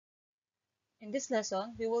In this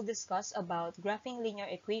lesson, we will discuss about graphing linear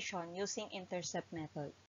equation using intercept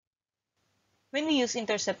method. When we use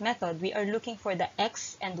intercept method, we are looking for the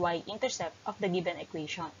x and y-intercept of the given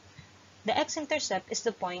equation. The x-intercept is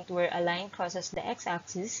the point where a line crosses the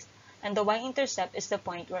x-axis, and the y-intercept is the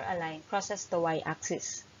point where a line crosses the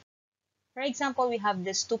y-axis. For example, we have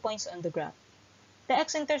these 2 points on the graph. The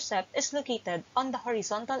x-intercept is located on the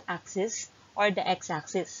horizontal axis or the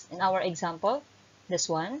x-axis. In our example, this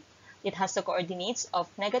one, it has the coordinates of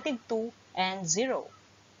 -2 and 0.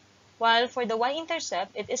 While for the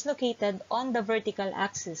y-intercept, it is located on the vertical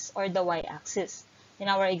axis or the y-axis. In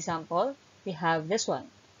our example, we have this one.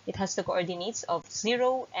 It has the coordinates of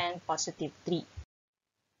 0 and +3.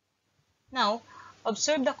 Now,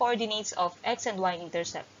 observe the coordinates of x and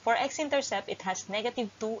y-intercept. For x-intercept, it has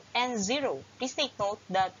 -2 and 0. Please take note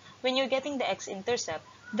that when you're getting the x-intercept,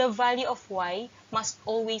 the value of y must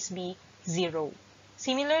always be 0.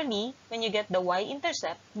 Similarly, when you get the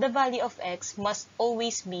y-intercept, the value of x must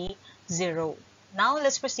always be 0. Now,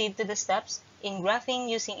 let's proceed to the steps in graphing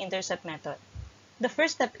using intercept method. The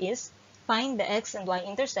first step is find the x and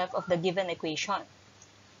y-intercept of the given equation.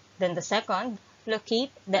 Then the second, locate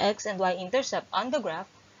the x and y-intercept on the graph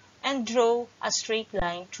and draw a straight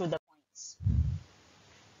line through the points.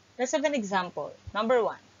 Let's have an example. Number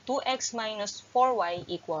 1, 2x minus 4y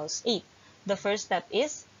equals 8. The first step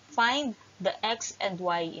is find the x and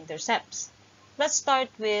y-intercepts. Let's start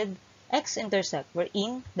with x-intercept,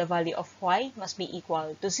 wherein the value of y must be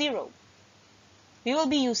equal to 0. We will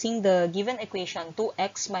be using the given equation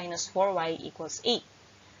 2x minus 4y equals 8.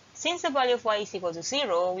 Since the value of y is equal to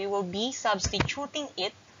 0, we will be substituting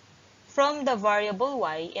it from the variable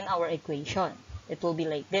y in our equation. It will be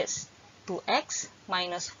like this. 2x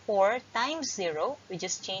minus 4 times 0, we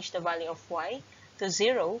just change the value of y to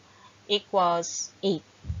 0, equals 8.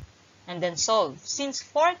 And then solve. Since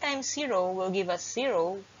 4 times 0 will give us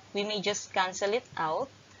 0, we may just cancel it out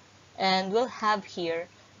and we'll have here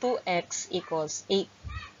 2x equals 8.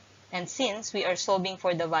 And since we are solving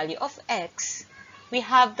for the value of x, we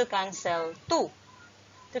have to cancel 2.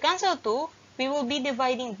 To cancel 2, we will be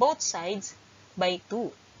dividing both sides by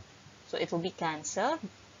 2. So it will be cancelled,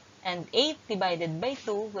 and 8 divided by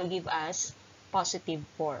 2 will give us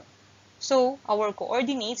 +4. So our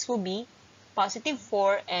coordinates will be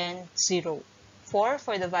 +4 and 0. 4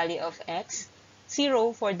 for the value of x,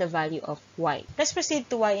 0 for the value of y. Let's proceed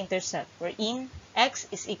to y-intercept, wherein x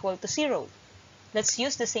is equal to 0. Let's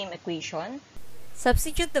use the same equation.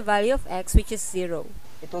 Substitute the value of x, which is 0.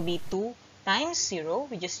 It will be 2 times 0.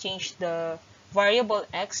 We just change the variable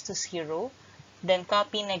x to 0. Then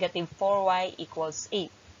copy -4y equals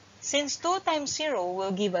 8. Since 2 times 0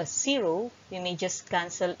 will give us 0, we may just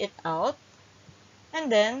cancel it out. And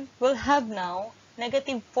then, we'll have now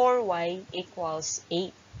 -4y equals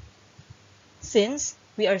 8. Since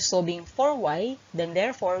we are solving for y, then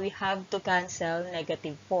therefore, we have to cancel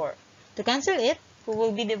 -4. To cancel it, we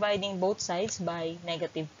will be dividing both sides by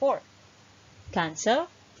 -4. Cancel.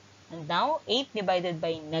 And now, 8 divided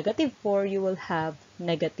by -4, you will have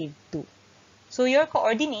 -2. So, your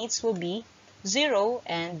coordinates will be 0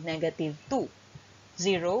 and -2.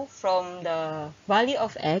 0 from the value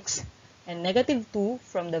of x, and -2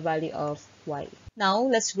 from the value of y. Now,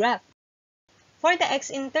 let's graph. For the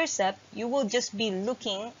x-intercept, you will just be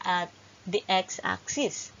looking at the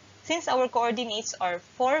x-axis. Since our coordinates are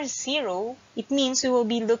 4, 0, it means we will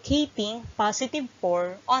be locating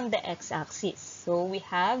 +4 on the x-axis. So, we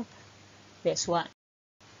have this one.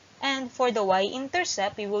 And for the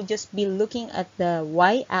y-intercept, we will just be looking at the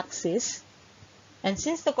y-axis. And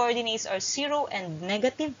since the coordinates are 0 and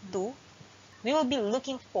 -2, we will be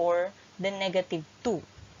looking for the -2.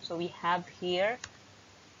 So we have here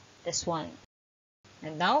this one.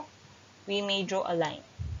 And now, we may draw a line.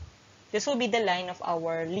 This will be the line of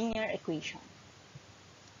our linear equation.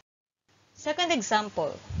 Second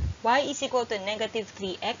example, y is equal to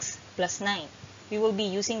 -3x plus 9. We will be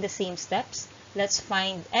using the same steps. Let's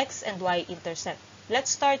find x and y-intercept.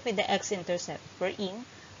 Let's start with the x-intercept, wherein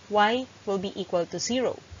y will be equal to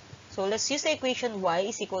 0. So let's use the equation y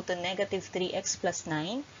is equal to -3x plus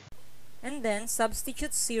 9. And then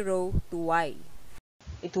substitute 0 to y.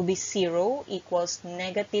 It will be 0 equals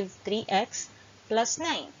 -3x plus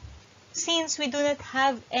 9. Since we do not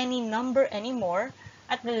have any number anymore,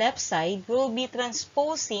 at the left side, we will be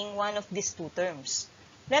transposing one of these two terms.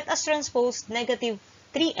 Let us transpose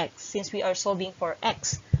 -3x since we are solving for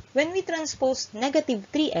x. When we transpose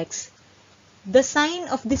 -3x, the sign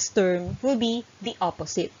of this term will be the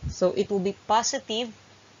opposite. So it will be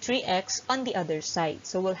 +3x on the other side.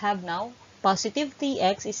 So we'll have now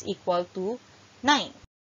 +3x is equal to 9.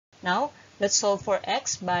 Now, Let's solve for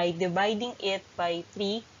x by dividing it by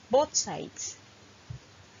 3 both sides.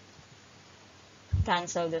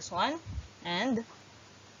 Cancel this one, and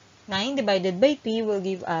 9 divided by 3 will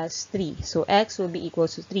give us 3. So x will be equal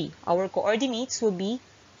to 3. Our coordinates will be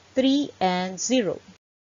 3 and 0.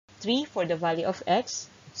 3 for the value of x,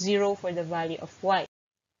 0 for the value of y.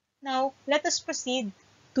 Now, let us proceed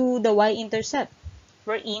to the y-intercept,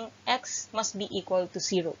 wherein x must be equal to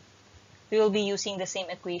 0. We will be using the same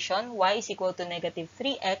equation, y is equal to negative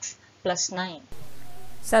 3x plus 9.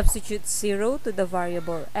 Substitute 0 to the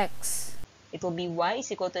variable x. It will be y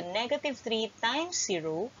is equal to negative 3 times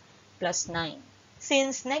 0 plus 9.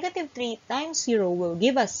 Since negative 3 times 0 will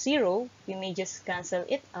give us 0, we may just cancel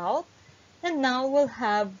it out. And now we'll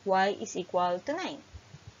have y is equal to 9.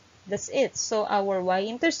 That's it. So our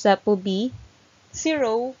y-intercept will be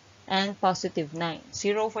 0 and positive 9.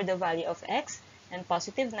 0 for the value of x and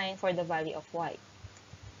positive 9 for the value of y.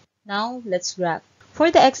 Now, let's graph.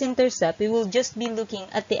 For the x-intercept, we will just be looking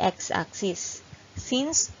at the x-axis.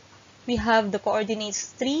 Since we have the coordinates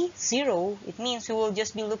 3, 0, it means we will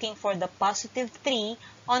just be looking for the positive 3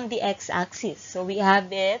 on the x-axis. So we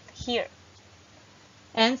have it here.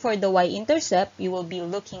 And for the y-intercept, we will be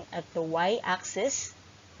looking at the y-axis.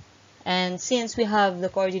 And since we have the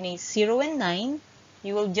coordinates 0 and 9,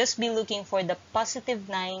 we will just be looking for the positive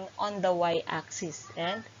 9 on the y-axis.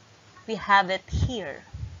 And we have it here.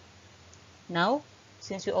 Now,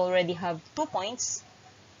 since we already have 2 points,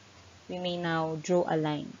 we may now draw a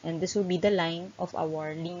line. And this will be the line of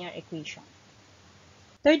our linear equation.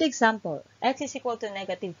 Third example, x is equal to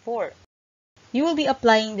negative 4. You will be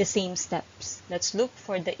applying the same steps. Let's look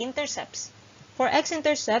for the intercepts. For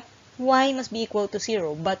x-intercept, y must be equal to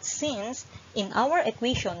 0. But since in our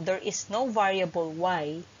equation there is no variable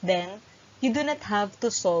y, then you do not have to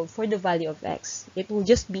solve for the value of x. It will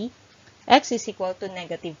just be x is equal to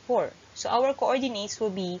negative 4. So our coordinates will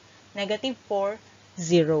be negative 4,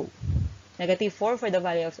 0. Negative 4 for the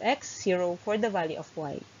value of x, 0 for the value of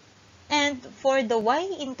y. And for the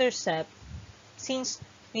y-intercept, since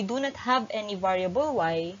we do not have any variable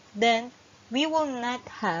y, then we will not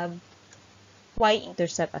have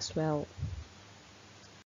y-intercept as well.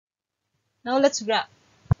 Now let's graph.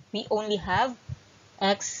 We only have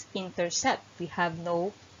x-intercept. We have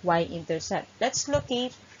no y-intercept. Let's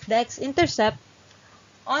locate the x-intercept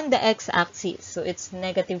on the x-axis. So it's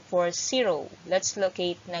negative 4, 0. Let's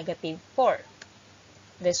locate negative 4.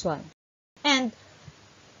 This one. And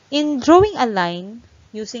in drawing a line,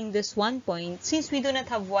 using this 1 point, since we do not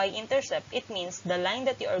have y-intercept, it means the line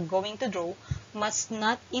that you are going to draw must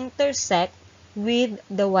not intersect with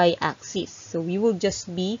the y-axis. So we will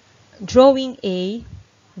just be drawing a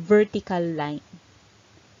vertical line.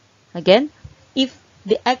 Again, if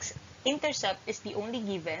the x-intercept is the only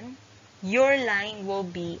given, your line will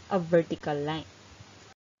be a vertical line.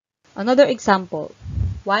 Another example,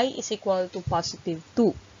 y is equal to positive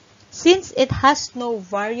 2. Since it has no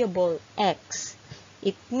variable x,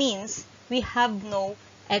 it means we have no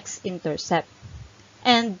x-intercept.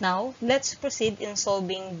 And now, let's proceed in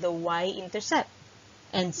solving the y-intercept.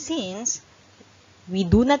 And since we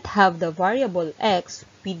do not have the variable x,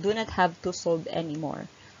 we do not have to solve anymore.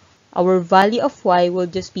 Our value of y will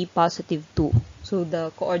just be positive 2. So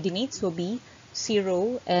the coordinates will be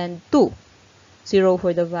 0 and 2. 0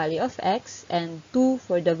 for the value of x and 2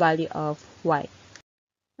 for the value of y.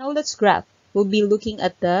 Now let's graph. We'll be looking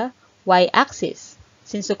at the y-axis.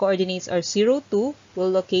 Since the coordinates are 0, 2, we'll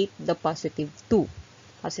locate the positive 2.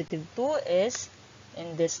 Positive 2 is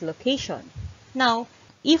in this location. Now,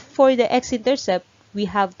 if for the x-intercept, we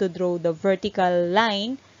have to draw the vertical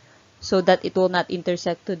line so that it will not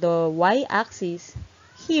intersect to the y-axis,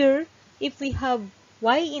 here, if we have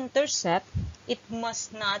y-intercept, it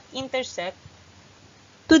must not intersect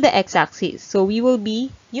to the x-axis. So we will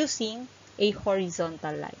be using a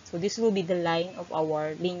horizontal line. So this will be the line of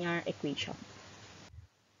our linear equation.